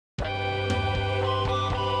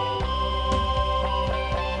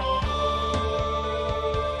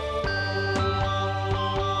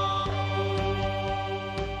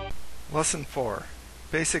Lesson 4.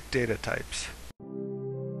 Basic Data Types.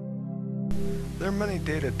 There are many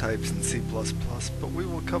data types in C++, but we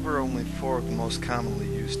will cover only 4 of the most commonly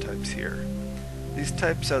used types here. These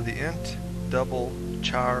types are the int, double,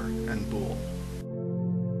 char, and bool.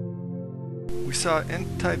 We saw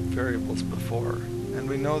int type variables before, and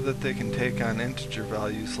we know that they can take on integer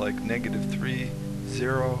values like -3,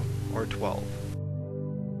 0, or 12.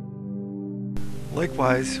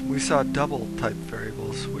 Likewise, we saw double type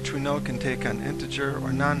variables, which we know can take on integer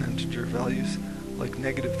or non-integer values like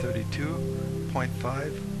 -32,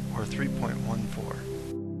 0.5, or 3.14.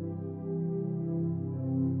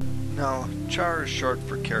 Now, char is short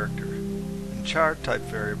for character, and char type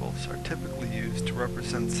variables are typically used to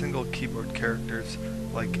represent single keyboard characters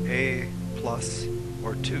like A, plus,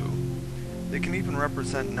 or 2. They can even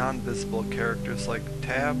represent non-visible characters like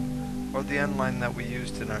tab or the end line that we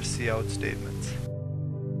used in our cout statements.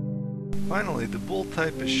 Finally, the bool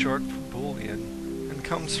type is short for Boolean and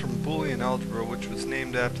comes from Boolean algebra, which was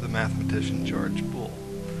named after the mathematician George Boole.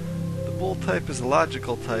 The bool type is a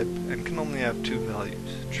logical type and can only have 2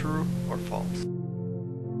 values, true or false.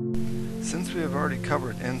 Since we have already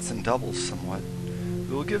covered ints and doubles somewhat,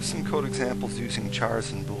 we will give some code examples using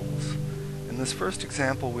chars and bools. In this first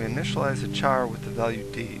example, we initialize a char with the value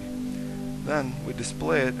d. Then, we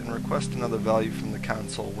display it and request another value from the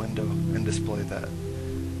console window and display that.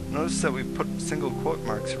 Notice that we put single quote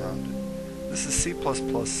marks around it. This is C++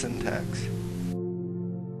 syntax.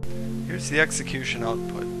 Here's the execution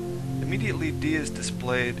output. Immediately d is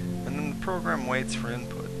displayed, and then the program waits for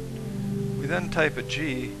input. We then type a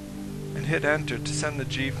g and hit enter to send the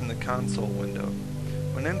g from the console window.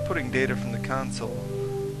 When inputting data from the console,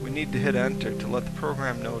 we need to hit enter to let the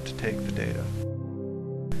program know to take the data.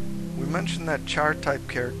 We mentioned that char type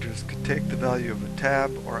characters could take the value of a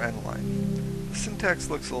tab or end line. The syntax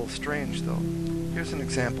looks a little strange though. Here's an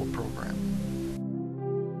example program.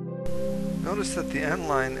 Notice that the end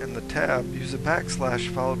line and the tab use a backslash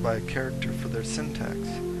followed by a character for their syntax.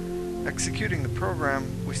 Executing the program,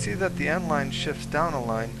 we see that the end line shifts down a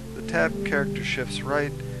line, the tab character shifts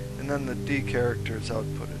right, and then the d character is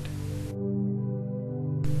outputted.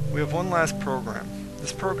 We have one last program.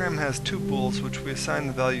 This program has 2 bools which we assign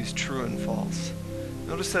the values true and false.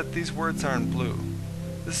 Notice that these words are in blue.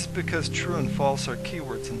 This is because true and false are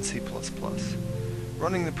keywords in C++.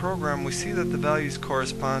 Running the program, we see that the values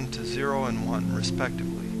correspond to 0 and 1,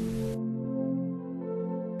 respectively.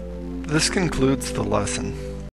 This concludes the lesson.